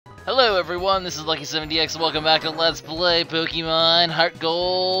Hello everyone, this is LuckySevenDX, and welcome back to Let's Play Pokemon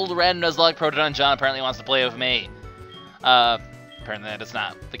HeartGold. Random Nuzlocke Proton John apparently wants to play with me. Apparently that is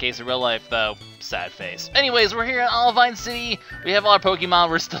not the case in real life, though. Sad face. Anyways, we're here in Olivine City. We have all our Pokemon.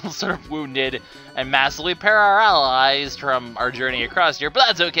 We're still sort of wounded and massively paralyzed from our journey across here, but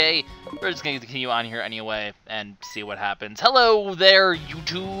that's okay. We're just going to continue on here anyway and see what happens. Hello there,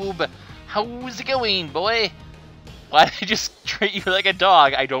 YouTube. How's it going, boy? Why did I just treat you like a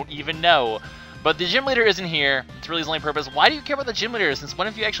dog? I don't even know. But the gym leader isn't here. It's really his only purpose. Why do you care about the gym leader? Since when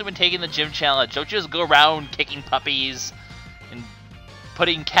have you actually been taking the gym challenge? Don't you just go around kicking puppies and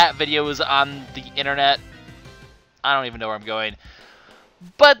putting cat videos on the internet? I don't even know where I'm going.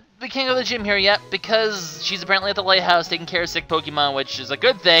 But we can't go to the gym here yet because she's apparently at the Lighthouse taking care of sick Pokemon, which is a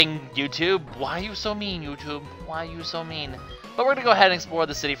good thing, YouTube. Why are you so mean, YouTube? Why are you so mean? But we're going to go ahead and explore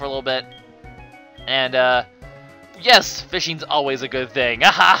the city for a little bit. And, yes, fishing's always a good thing.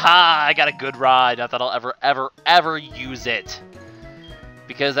 Ha! I got a good rod. Not that I'll ever use it.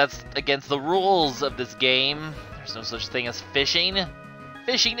 Because that's against the rules of this game. There's no such thing as fishing.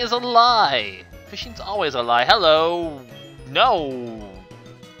 Fishing is a lie. Fishing's always a lie. Hello. No.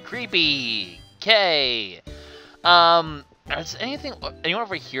 Creepy. K. Is anyone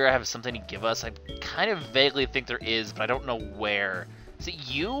over here have something to give us? I kind of vaguely think there is, but I don't know where. Is it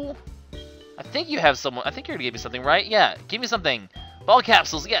you? I think you have someone. I think you're gonna give me something, right? Yeah, give me something. Ball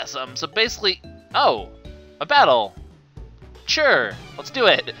capsules, yes. So basically, oh, a battle. Sure, let's do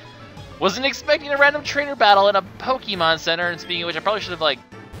it. Wasn't expecting a random trainer battle in a Pokemon Center, and speaking of which, I probably should have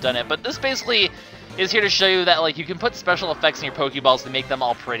done it. But this basically is here to show you that you can put special effects in your Pokeballs to make them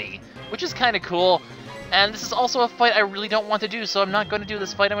all pretty, which is kind of cool. And this is also a fight I really don't want to do, so I'm not going to do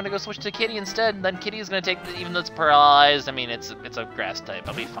this fight. I'm going to go switch to Kitty instead, and then Kitty is going to take, even though it's paralyzed. I mean, it's a grass type.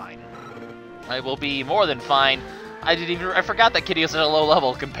 I'll be fine. I will be more than fine. I forgot that Kitty is at a low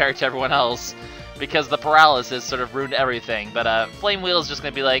level compared to everyone else because the paralysis sort of ruined everything. But Flame Wheel is just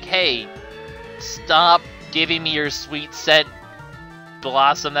gonna be like, hey, stop giving me your sweet scent,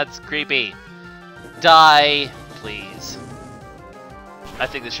 Blossom. That's creepy. Die, please. I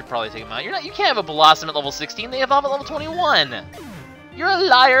think this should probably take him out. You can't have a Blossom at level 16. They evolve at level 21. You're a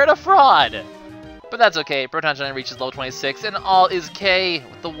liar and a fraud. But that's okay. Proton Giant reaches level 26, and all is K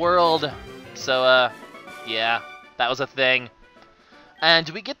with the world. So, yeah, that was a thing. And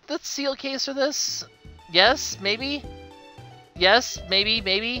do we get the seal case for this? Yes, maybe? Yes,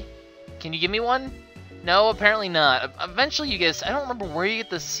 maybe? Can you give me one? No, apparently not. Eventually you guys, I don't remember where you get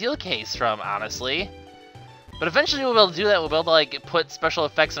the seal case from, honestly. But eventually we'll be able to do that. We'll be able to, put special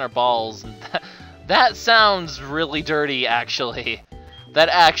effects in our balls. And that sounds really dirty, actually. That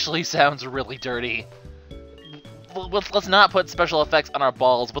actually sounds really dirty. Let's not put special effects on our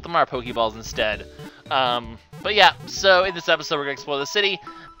balls, put them on our Pokeballs instead. But yeah, so in this episode we're going to explore the city,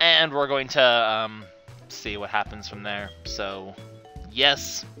 and we're going to see what happens from there. So,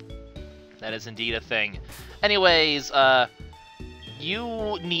 yes, that is indeed a thing. Anyways,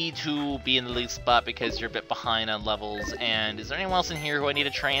 you need to be in the lead spot because you're a bit behind on levels, and is there anyone else in here who I need to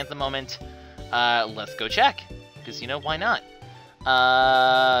train at the moment? Let's go check, because, why not?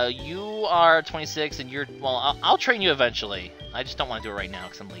 You are 26, and you're, well, I'll train you eventually. I just don't want to do it right now,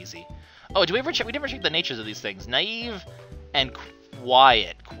 because I'm lazy. Oh, we never check the natures of these things. Naive and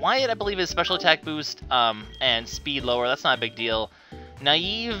Quiet. Quiet, I believe, is special attack boost, and speed lower. That's not a big deal.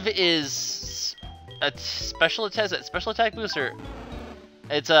 Naive is a special attack boost, or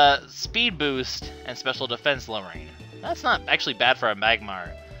it's a speed boost and special defense lowering. That's not actually bad for a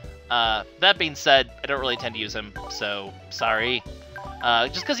Magmar. That being said, I don't really intend to use him, so sorry.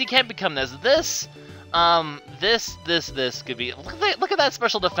 Just because he can't become this could be. Look at that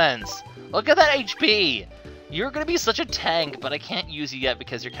special defense. Look at that HP. You're gonna be such a tank, but I can't use you yet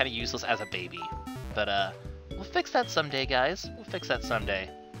because you're kind of useless as a baby. But we'll fix that someday, guys. We'll fix that someday.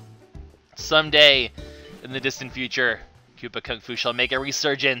 Someday, in the distant future, Koopa Kung Fu shall make a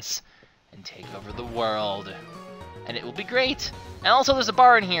resurgence and take over the world. And it will be great. And also there's a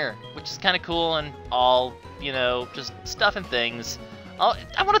bar in here, which is kind of cool and all, just stuff and things. Oh,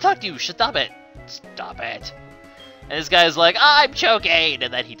 I want to talk to you. Stop it. Stop it. And this guy's like, I'm choking,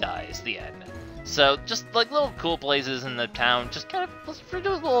 and then he dies. The end. So just little cool places in the town. Just kind of, let's do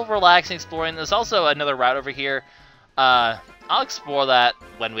a little relaxing exploring. There's also another route over here. I'll explore that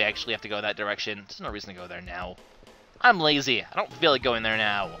when we actually have to go in that direction. There's no reason to go there now. I'm lazy. I don't feel like going there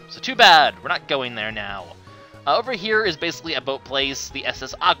now. So too bad. We're not going there now. Over here is basically a boat place, the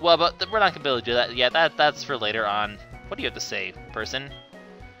SS Aqua, but we're not going to be able to do that yet. That's for later on. What do you have to say, person?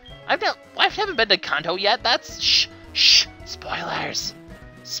 I haven't been to Kanto yet. That's... Shh. Spoilers.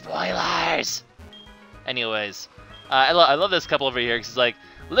 Spoilers. Anyways, I love this couple over here, because it's like,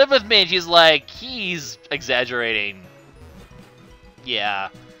 Live with me, and she's like, he's exaggerating. Yeah.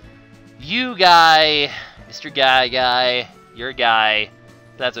 You guy, Mr. Guy, you're a guy.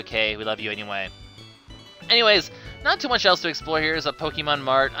 That's okay, we love you anyway. Anyways, not too much else to explore here. Is a Pokemon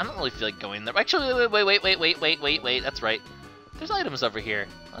Mart. I don't really feel like going there. Actually, wait, that's right. There's items over here.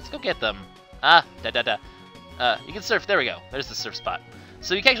 Let's go get them. You can surf. There we go. There's the surf spot.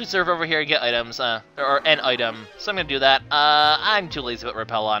 So you can actually surf over here and get items, or an item. So I'm gonna do that. I'm too lazy to put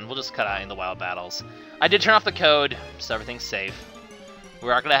Repel on. We'll just cut out in the wild battles. I did turn off the code, so everything's safe.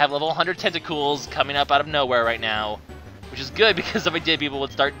 We're not gonna have level 100 Tentacools coming up out of nowhere right now, which is good because if I did, people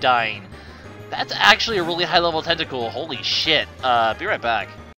would start dying. That's actually a really high level Tentacool. Holy shit. Be right back.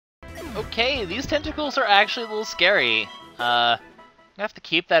 Okay, these Tentacools are actually a little scary. I have to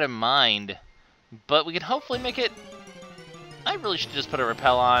keep that in mind. But we can hopefully make it... I really should just put a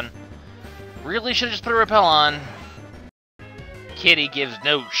Repel on. Really should have just put a Repel on. Kitty gives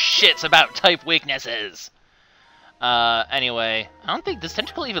no shits about type weaknesses. Anyway, I don't think... Does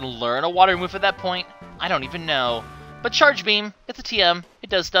Tentacool even learn a water move at that point? I don't even know. But Charge Beam, it's a TM. It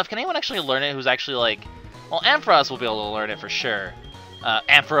does stuff. Can anyone actually learn it who's actually like... Well, Ampharos will be able to learn it for sure.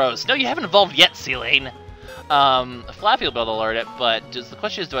 Ampharos. No, you haven't evolved yet, Sealing. Flappy will be able to learn it, but the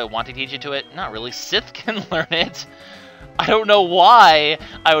question is, do I want to teach it to it? Not really. Sith can learn it. I don't know why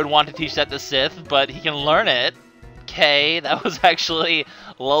I would want to teach that to Sith, but he can learn it. Okay, that was actually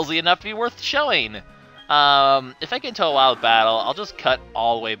lulzy enough to be worth showing. If I get into a wild battle, I'll just cut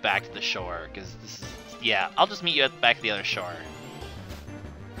all the way back to the shore, because this is... Yeah, I'll just meet you at back to the other shore.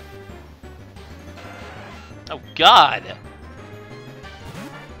 Oh, God!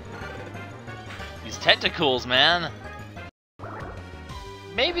 These Tentacools, man.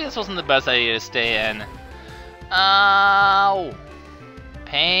 Maybe this wasn't the best idea to stay in. Ow!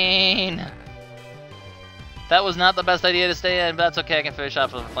 Pain! That was not the best idea to stay in, but that's okay. I can finish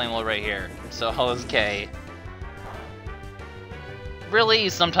off with a Flame Wheel right here. So, all is okay. Really,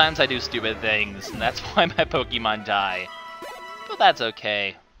 sometimes I do stupid things, and that's why my Pokemon die. But that's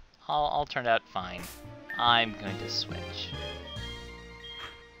okay. I'll turn out fine. I'm going to switch.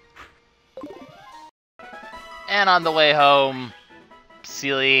 And on the way home,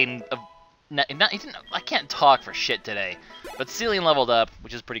 Sealing... I can't talk for shit today, but Sealing leveled up,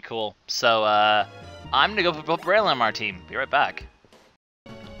 which is pretty cool. So, I'm gonna go put Braille on our team. Be right back.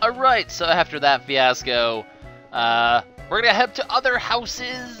 Alright, so after that fiasco, we're gonna head to other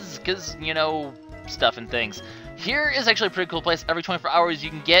houses, because, you know, stuff and things. Here is actually a pretty cool place. Every 24 hours you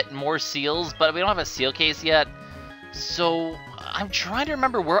can get more seals, but we don't have a seal case yet. So, I'm trying to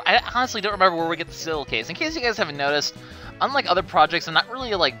remember where... I honestly don't remember where we get the seal case. In case you guys haven't noticed, unlike other projects, I'm not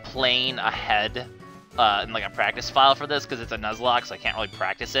really, like, playing ahead in, like, a practice file for this, because it's a Nuzlocke, so I can't really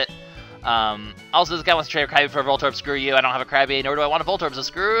practice it. Also, this guy wants to trade a Krabby for a Voltorb. Screw you, I don't have a Krabby, nor do I want a Voltorb, so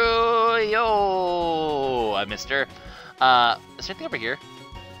screw you, mister. Is there anything over here?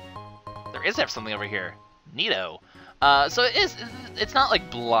 There is something over here. Neato. So it's not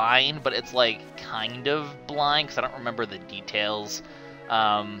like blind, but it's like kind of blind, because I don't remember the details.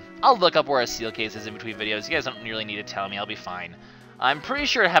 I'll look up where a seal case is in between videos. You guys don't really need to tell me, I'll be fine. I'm pretty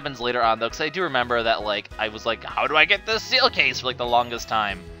sure it happens later on, though, because I do remember that, like, I was like, how do I get this seal case for, like, the longest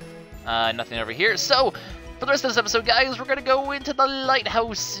time? Nothing over here. So, for the rest of this episode, guys, we're gonna go into the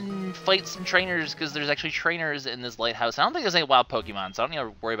Lighthouse and fight some trainers, because there's actually trainers in this Lighthouse. I don't think there's any wild Pokemon, so I don't need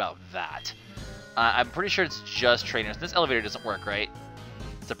to worry about that. I'm pretty sure it's just trainers. This elevator doesn't work, right?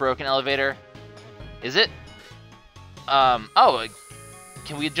 It's a broken elevator. Is it? Oh,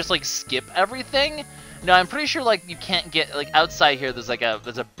 can we just, like, skip everything? No, I'm pretty sure, like, you can't get, like, outside here, there's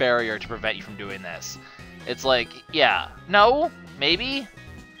a barrier to prevent you from doing this. It's like, yeah. No? Maybe?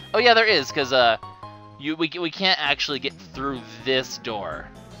 Oh, yeah, there is, because, we can't actually get through this door.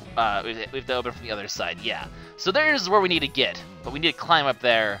 We have to open from the other side, yeah. So there's where we need to get, but we need to climb up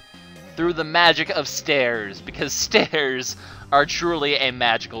there through the magic of stairs, because stairs are truly a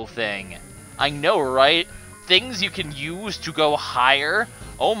magical thing. I know, right? Things you can use to go higher?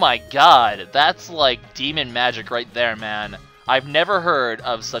 Oh my god, that's like demon magic right there, man. I've never heard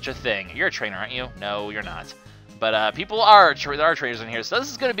of such a thing. You're a trainer, aren't you? No, you're not. But there are trainers in here, so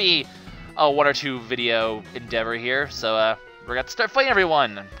this is going to be a 1 or 2 video endeavor here. So we're going to start fighting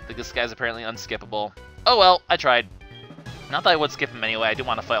everyone. I think this guy's apparently unskippable. Oh well, I tried. Not that I would skip him anyway, I do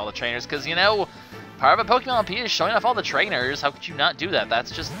want to fight all the trainers, because, you know, part of a PokeHvn PC is showing off all the trainers. How could you not do that?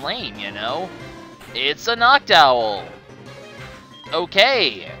 That's just lame, you know? It's a Noctowl.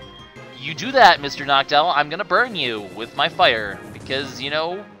 Okay. You do that, Mr. Noctowl. I'm gonna burn you with my fire, because, you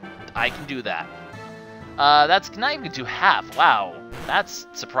know, I can do that. That's not even do half. Wow. That's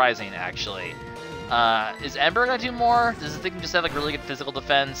surprising, actually. Is Ember gonna do more? Does this thing just have like really good physical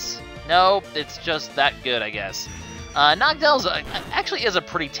defense? No, it's just that good, I guess. Noctow's actually is a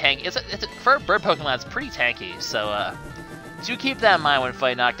pretty tanky. For a bird Pokemon, it's pretty tanky. So do keep that in mind when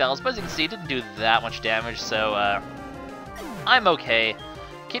fighting Noctow's. But as you can see, it didn't do that much damage, so I'm okay.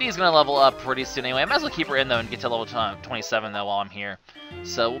 Kitty's gonna level up pretty soon anyway. I might as well keep her in though and get to level 27 though while I'm here.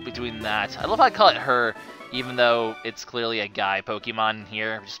 So we'll be doing that. I love how I call it her, even though it's clearly a guy Pokemon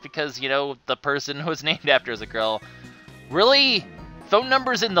here, just because, you know, the person who was named after is a girl. Really? Phone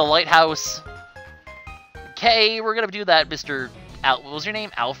number's in the Lighthouse? Okay, we're gonna do that, Mr. What was your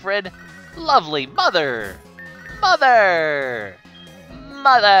name? Alfred? Lovely. Mother! Mother!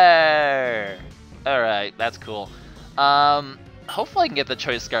 Mother! Alright, that's cool. Hopefully I can get the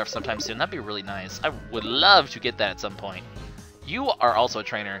Choice Scarf sometime soon. That'd be really nice. I would love to get that at some point. You are also a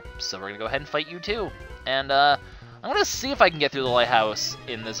trainer, so we're gonna go ahead and fight you too. And I'm gonna see if I can get through the Lighthouse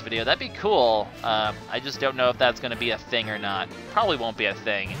in this video. That'd be cool. I just don't know if that's gonna be a thing or not. Probably won't be a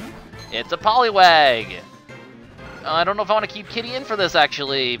thing. It's a Poliwag! I don't know if I want to keep Kitty in for this,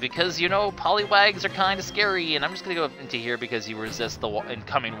 actually, because, you know, Poliwags are kind of scary, and I'm just going to go into here because you resist the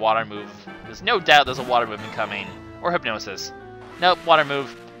incoming water move. There's no doubt there's a water move incoming. Or Hypnosis. Nope, water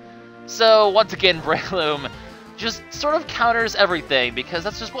move. So, once again, Breloom just sort of counters everything, because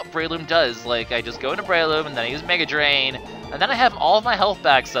that's just what Breloom does. Like, I just go into Breloom, and then I use Mega Drain, and then I have all of my health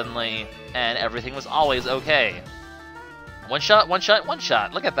back suddenly, and everything was always okay. One shot, one shot, one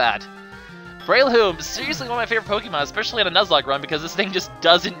shot. Look at that. Breloom, seriously one of my favorite Pokemon, especially in a Nuzlocke run, because this thing just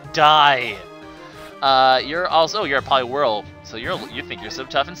doesn't die. You're a Poliwhirl, so you think you're so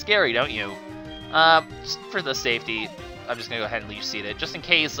tough and scary, don't you? Just for the safety, I'm just gonna go ahead and Leech Seed it, just in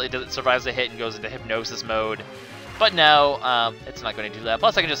case it survives a hit and goes into Hypnosis mode. But no, it's not going to do that.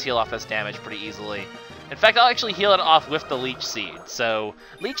 Plus, I can just heal off this damage pretty easily. In fact, I'll actually heal it off with the Leech Seed. So,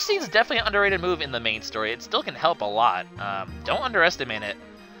 Leech Seed is definitely an underrated move in the main story. It still can help a lot. Don't underestimate it.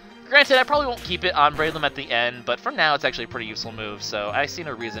 Granted, I probably won't keep it on Breloom at the end, but for now, it's actually a pretty useful move, so I see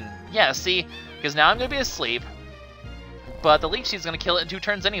no reason. Yeah, see? Because now I'm going to be asleep, but the Leech Seed's going to kill it in 2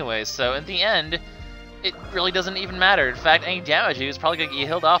 turns anyway, so in the end, it really doesn't even matter. In fact, any damage is probably going to get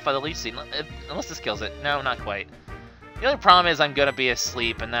healed off by the Leech Seed, unless this kills it. No, not quite. The only problem is I'm going to be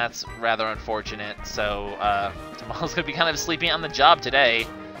asleep, and that's rather unfortunate, so tomorrow's going to be kind of sleeping on the job today.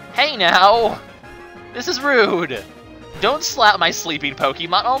 Hey now! This is rude! Don't slap my sleeping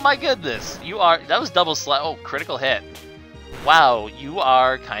Pokemon. Oh my goodness. That was double slap. Oh, critical hit. Wow, you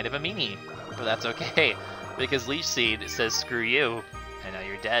are kind of a meanie. But that's okay. Because Leech Seed says screw you. And now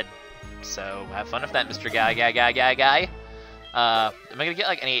you're dead. So have fun with that, Mr. Guy. Am I going to get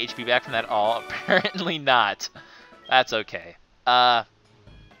like any HP back from that at all? Apparently not. That's okay. Do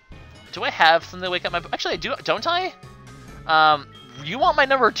I have something to wake up my... Actually, I do. Don't I? You want my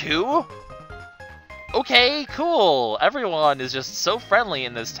number 2? Okay, cool. Everyone is just so friendly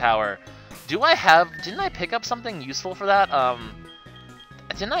in this tower. Didn't I pick up something useful for that?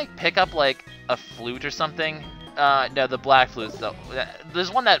 Didn't I pick up like a flute or something? No, the black flute though. There's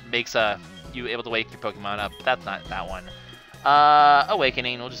one that makes you able to wake your Pokemon up. But that's not that one.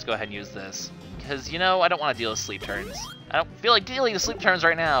 Awakening. We'll just go ahead and use this because you know I don't want to deal with sleep turns. I don't feel like dealing with sleep turns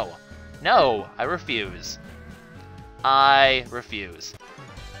right now. No, I refuse. I refuse.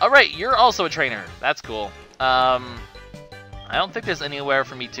 Alright, you're also a trainer. That's cool. I don't think there's anywhere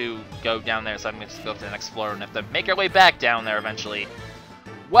for me to go down there, so I'm going to go to the next floor and have to make our way back down there eventually.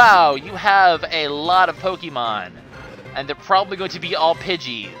 Wow, you have a lot of Pokemon. And they're probably going to be all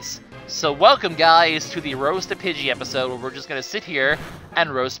Pidgeys. So welcome, guys, to the Roast a Pidgey episode, where we're just going to sit here and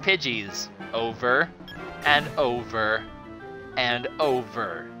roast Pidgeys. Over, and over, and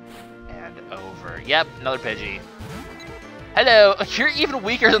over, and over. Yep, another Pidgey. Hello, you're even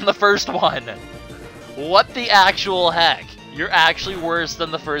weaker than the first one. What the actual heck? You're actually worse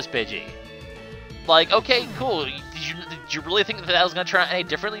than the first Pidgey. Like, okay, cool. Did you really think that I was going to turn out any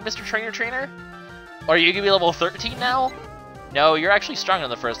differently, Mr. Trainer? Or are you going to be level 13 now? No, you're actually stronger than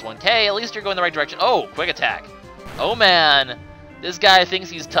the first one. Okay, at least you're going the right direction. Oh, Quick Attack. Oh, man. This guy thinks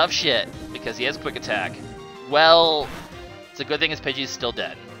he's tough shit because he has Quick Attack. Well, it's a good thing his Pidgey's still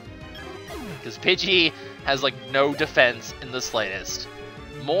dead. Because Pidgey has, like, no defense in the slightest.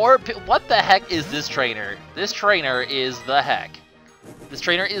 What the heck is this trainer? This trainer is the heck. This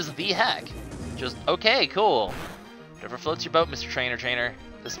trainer is the heck. Just, okay, cool. Whatever floats your boat, Mr. Trainer.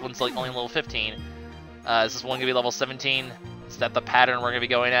 This one's, like, only level 15. Is this one gonna be level 17? Is that the pattern we're gonna be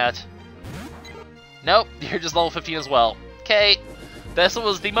going at? Nope, you're just level 15 as well. Okay, this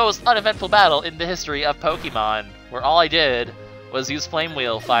was the most uneventful battle in the history of Pokemon, where all I did was use Flame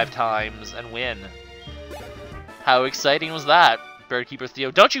Wheel 5 times and win. How exciting was that, Birdkeeper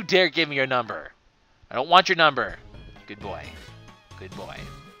Theo? Don't you dare give me your number. I don't want your number. Good boy. Good boy.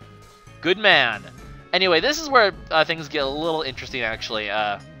 Good man. Anyway, this is where things get a little interesting, actually.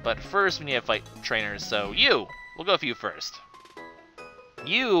 But first, we need to fight trainers. So you, we'll go for you first.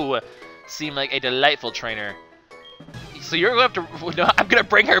 You seem like a delightful trainer. So you're going to have to... No, I'm going to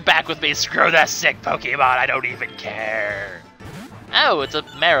bring her back with me. Screw that sick Pokemon. I don't even care. Oh, it's a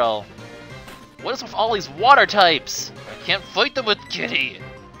Meryl. What is with all these water types? I can't fight them with Kitty.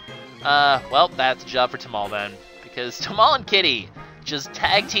 Well, that's a job for Tamal then. Because Tamal and Kitty just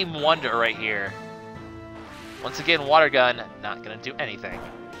tag team wonder right here. Once again, Water Gun, not going to do anything.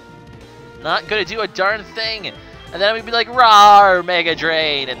 Not going to do a darn thing. And then we'd be like, rawr, Mega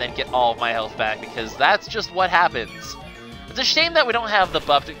Drain, and then get all of my health back, because that's just what happens. It's a shame that we don't have the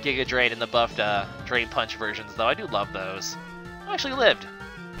buffed Giga Drain and the buffed Drain Punch versions, though. I do love those. I actually lived.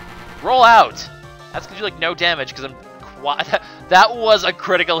 Roll out! That's going to do, like, no damage, because I'm... That was a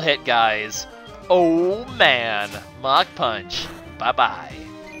critical hit, guys. Oh, man. Mach Punch. Bye-bye.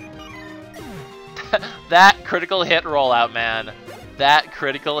 That critical hit rollout, man. That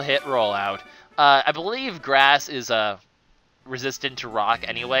critical hit rollout. I believe grass is resistant to rock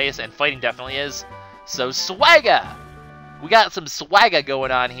anyways, and fighting definitely is. So swagger! We got some swagger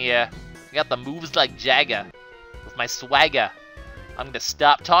going on here. We got the moves like Jagger with my swagger. I'm gonna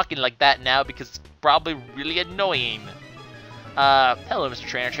stop talking like that now because it's probably really annoying. Hello, Mr.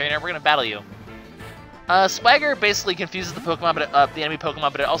 Trainer. We're gonna battle you. Swagger basically confuses the Pokemon, but the enemy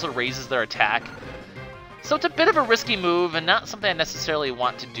Pokemon, but it also raises their attack. So it's a bit of a risky move and not something I necessarily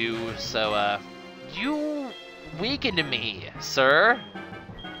want to do. So, you weakened me, sir.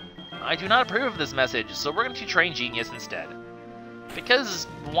 I do not approve of this message, so we're going to train Genius instead. Because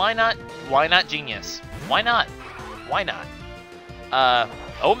why not? Why not Genius? Why not? Why not?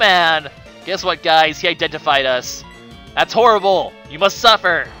 Oh man, guess what, guys? He identified us. That's horrible. You must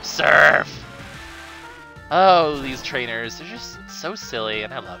suffer. Surf. Oh, these trainers, they're just so silly,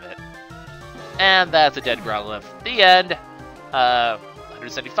 and I love it. And that's a dead Growlithe. The end.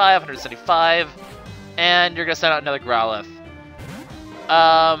 175, 175. And you're going to send out another Growlithe.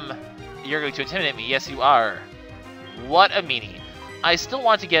 You're going to intimidate me. Yes, you are. What a meanie. I still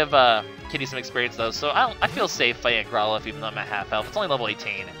want to give Kitty some experience, though, so I feel safe fighting a Growlithe, even though I'm at half health. It's only level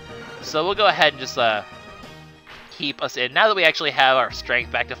 18. So we'll go ahead and just keep us in. Now that we actually have our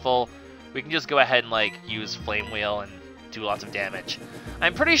strength back to full, we can just go ahead and, like, use Flame Wheel and do lots of damage.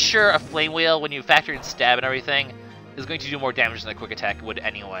 I'm pretty sure a Flame Wheel, when you factor in stab and everything, is going to do more damage than a Quick Attack would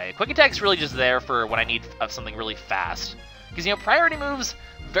anyway. Quick Attack's really just there for when I need something really fast. Because, you know, priority moves,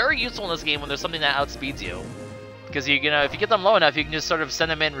 very useful in this game when there's something that outspeeds you. Because, you know, if you get them low enough, you can just sort of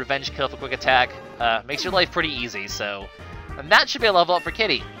send them in, revenge kill for Quick Attack. Makes your life pretty easy, so... And that should be a level up for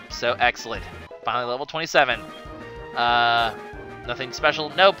Kitty. So, excellent. Finally, level 27. Nothing special?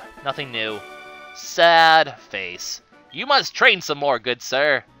 Nope. Nothing new. Sad face. You must train some more, good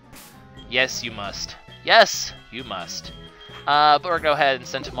sir. Yes, you must. Yes, you must. But we're gonna go ahead and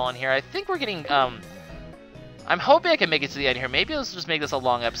send him on here. I think we're getting, I'm hoping I can make it to the end here. Maybe let's just make this a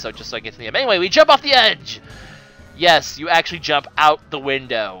long episode just so I get to the end. Anyway, we jump off the edge! Yes, you actually jump out the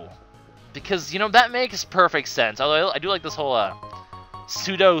window. Because, you know, that makes perfect sense. Although I do like this whole,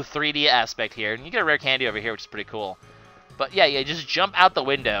 pseudo 3D aspect here. And you get a rare candy over here, which is pretty cool. But yeah, you just jump out the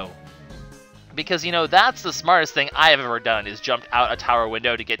window. Because, you know, that's the smartest thing I have ever done, is jumped out a tower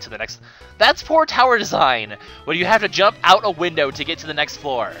window to get to the next... That's poor tower design, when you have to jump out a window to get to the next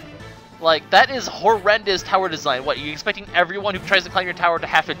floor. Like, that is horrendous tower design. What, are you expecting everyone who tries to climb your tower to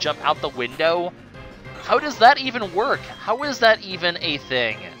have to jump out the window? How does that even work? How is that even a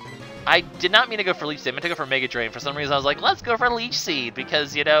thing? I did not mean to go for Leech Seed. I meant to go for Mega Drain. For some reason, I was like, let's go for Leech Seed,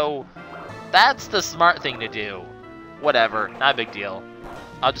 because, you know, that's the smart thing to do. Whatever, not a big deal.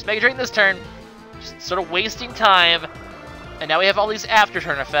 I'll just Mega Drain this turn. Just sort of wasting time. And now we have all these after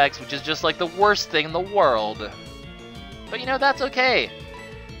turn effects, which is just like the worst thing in the world. But you know, that's okay.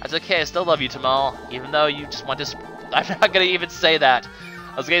 That's okay, I still love you, Tamal. Even though you just want to... I'm not going to even say that.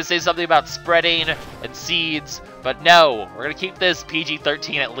 I was going to say something about spreading and seeds, but no. We're going to keep this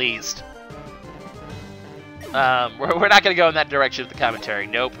PG-13 at least. We're not going to go in that direction with the commentary.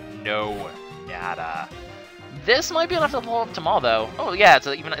 Nope. No. Nada. This might be enough to level up Tamal, though. Oh, yeah, it's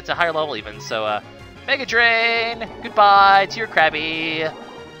a higher level even, so, Mega Drain! Goodbye to your Krabby!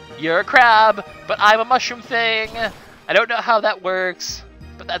 You're a crab, but I'm a mushroom thing! I don't know how that works,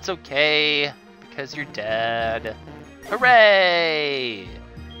 but that's okay, because you're dead. Hooray!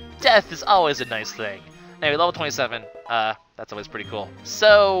 Death is always a nice thing. Anyway, level 27, that's always pretty cool.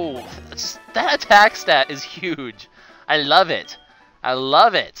 So, that attack stat is huge. I love it. I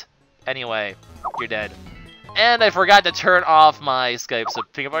love it. Anyway, you're dead. And I forgot to turn off my Skype, so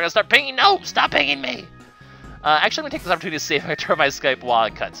I'm gonna start pinging. No, stop pinging me. Actually, I'm gonna take this opportunity to see if I turn my Skype while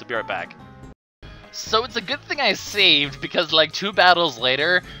it cuts. So be right back. So it's a good thing I saved, because like 2 battles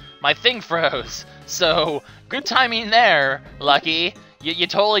later, my thing froze. So good timing there, Lucky. You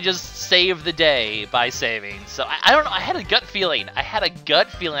totally just saved the day by saving. So I don't know. I had a gut feeling.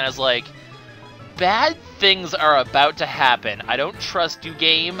 I was like, bad things are about to happen. I don't trust you,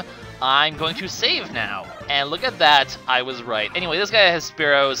 game. I'm going to save now. And look at that. I was right. Anyway, this guy has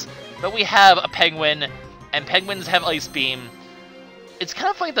Spearows, but we have a Penguin, and Penguins have Ice Beam. It's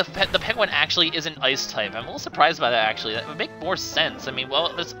kind of funny the Penguin actually isn't Ice type. I'm a little surprised by that, actually. That would make more sense. I mean,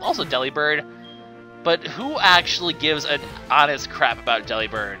 well, there's also Delibird, but who actually gives an honest crap about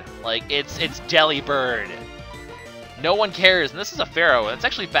Delibird? Like, it's Delibird. No one cares, and this is a Pharaoh. It's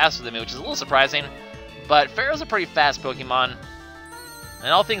actually faster than me, which is a little surprising, but Pharaoh's a pretty fast Pokemon. And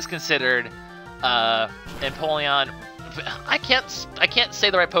all things considered, Empoleon, I can't say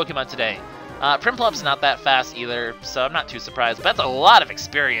the right Pokemon today. Primplop's not that fast either, so I'm not too surprised, but that's a lot of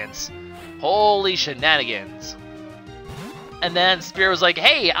experience. Holy shenanigans. And then Spearow was like,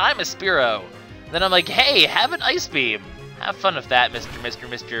 hey, I'm a Spearow. Then I'm like, hey, have an Ice Beam. Have fun with that,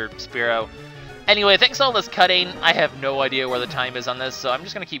 Mr. Spearow. Anyway, thanks to all this cutting, I have no idea where the time is on this, so I'm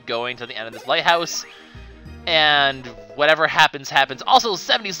just going to keep going to the end of this Lighthouse. And whatever happens, happens. Also,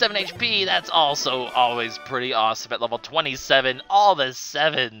 77 HP, that's also always pretty awesome at level 27. All the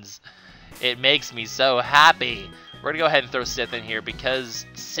 7s. It makes me so happy. We're going to go ahead and throw Sith in here because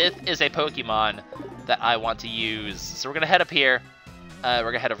Sith is a Pokemon that I want to use. So we're going to head up here. We're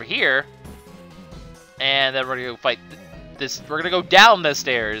going to head over here. And then we're going to go fight this. We're going to go down the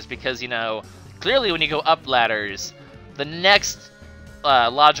stairs because, you know, clearly when you go up ladders, the next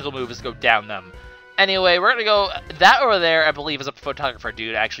logical move is to go down them. Anyway, we're going to go... That over there, I believe, is a photographer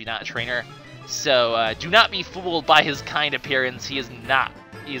dude, actually not a trainer. So do not be fooled by his kind appearance. He is not.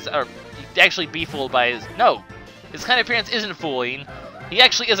 Actually be fooled by his... No, his kind appearance isn't fooling. He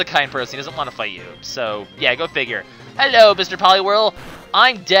actually is a kind person. He doesn't want to fight you. So, yeah, go figure. Hello, Mr. Poliwhirl.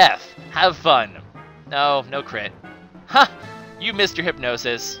 I'm Death. Have fun. No, no crit. Ha! You missed your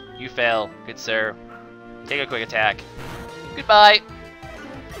hypnosis. You fail. Good sir. Take a quick attack. Goodbye.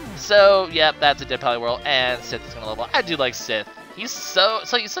 So, yep, that's a dead Poliwhirl, and Sith is going to level. I do like Sith. He's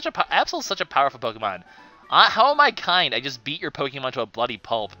such a powerful Pokemon. How am I kind? I just beat your Pokemon to a bloody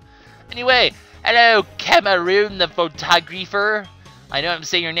pulp. Anyway, hello, Cameroon the photographer. I know I'm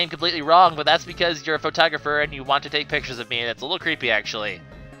saying your name completely wrong, but that's because you're a photographer and you want to take pictures of me, and it's a little creepy, actually.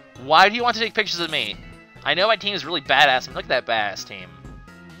 Why do you want to take pictures of me? I know my team is really badass, and look at that badass team.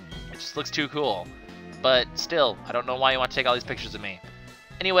 It just looks too cool. But still, I don't know why you want to take all these pictures of me.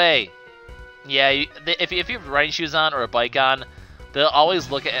 Anyway, yeah, if you have running shoes on or a bike on, they'll always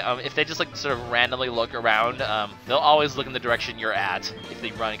look at, if they just like sort of randomly look around, they'll always look in the direction you're at if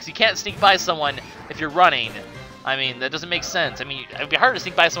they run. Because you can't sneak by someone if you're running. I mean, that doesn't make sense. I mean, it'd be hard to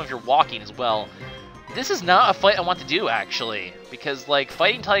sneak by someone if you're walking as well. This is not a fight I want to do, actually. Because, like,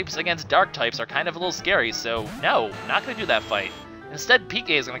 fighting types against dark types are kind of a little scary. So, no, not going to do that fight. Instead, PK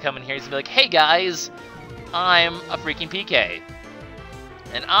is going to come in here. He's going to be like, hey, guys, I'm a freaking PK.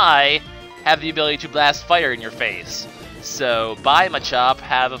 And I have the ability to blast fire in your face. So, bye, Machop.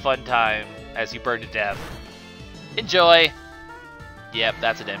 Have a fun time as you burn to death. Enjoy. Yep,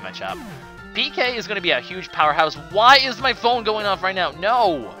 that's a dead Machop. PK is going to be a huge powerhouse. Why is my phone going off right now?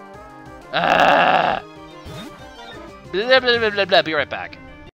 No! Blah, blah, blah, blah, blah. Be right back.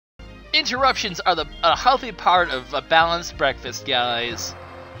 Interruptions are a healthy part of a balanced breakfast, guys.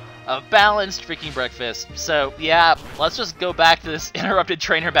 A balanced freaking breakfast. So, yeah, let's just go back to this interrupted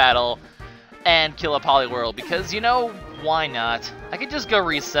trainer battle and kill a Poliwhirl, because, you know, why not? I could just go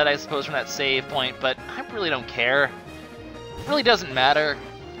reset, I suppose, from that save point, but I really don't care. It really doesn't matter.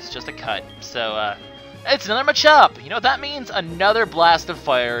 It's just a cut. So, it's another Machop! You know what that means? Another blast of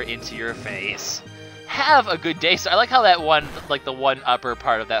fire into your face. Have a good day. So I like how that one, like the one upper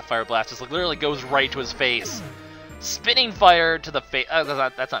part of that fire blast just like literally goes right to his face. Spinning fire to the face.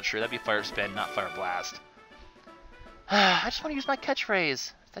 That's not true. That'd be fire spin, not fire blast. I just want to use my catchphrase.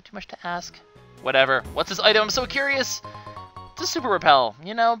 Is that too much to ask? Whatever. What's this item? I'm so curious. It's a super repel.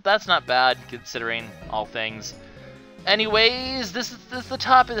 You know, that's not bad considering all things. Anyways, this is the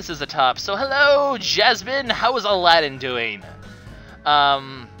top, and this is the top. So hello, Jasmine. How is Aladdin doing?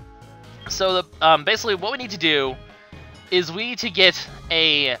 So basically what we need to do is we need to get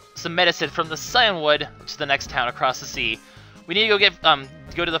some medicine from the Cyanwood to the next town across the sea. We need to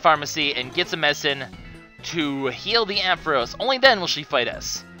go to the pharmacy and get some medicine to heal the Ampharos. Only then will she fight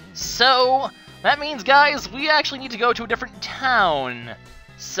us. So that means, guys, we actually need to go to a different town.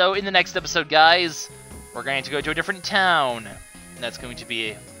 So in the next episode, guys, We're going to go to a different town. That's going to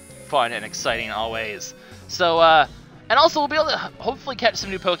be fun and exciting always. So, and also we'll be able to hopefully catch some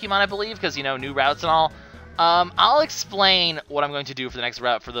new Pokemon, I believe, because, you know, new routes and all. I'll explain what I'm going to do for the next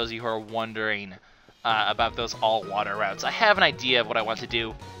route for those of you who are wondering about those all-water routes. I have an idea of what I want to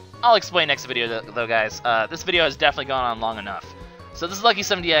do. I'll explain next video, though, guys. This video has definitely gone on long enough. So this is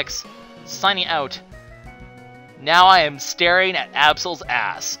LuckySevenDX signing out. Now I am staring at Absol's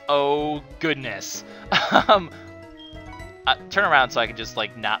ass. Oh, goodness. Turn around so I can just,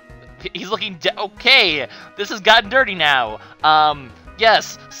 like, not... He's looking... Okay, this has gotten dirty now.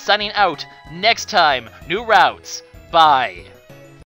 Yes, signing out. Next time, new routes. Bye.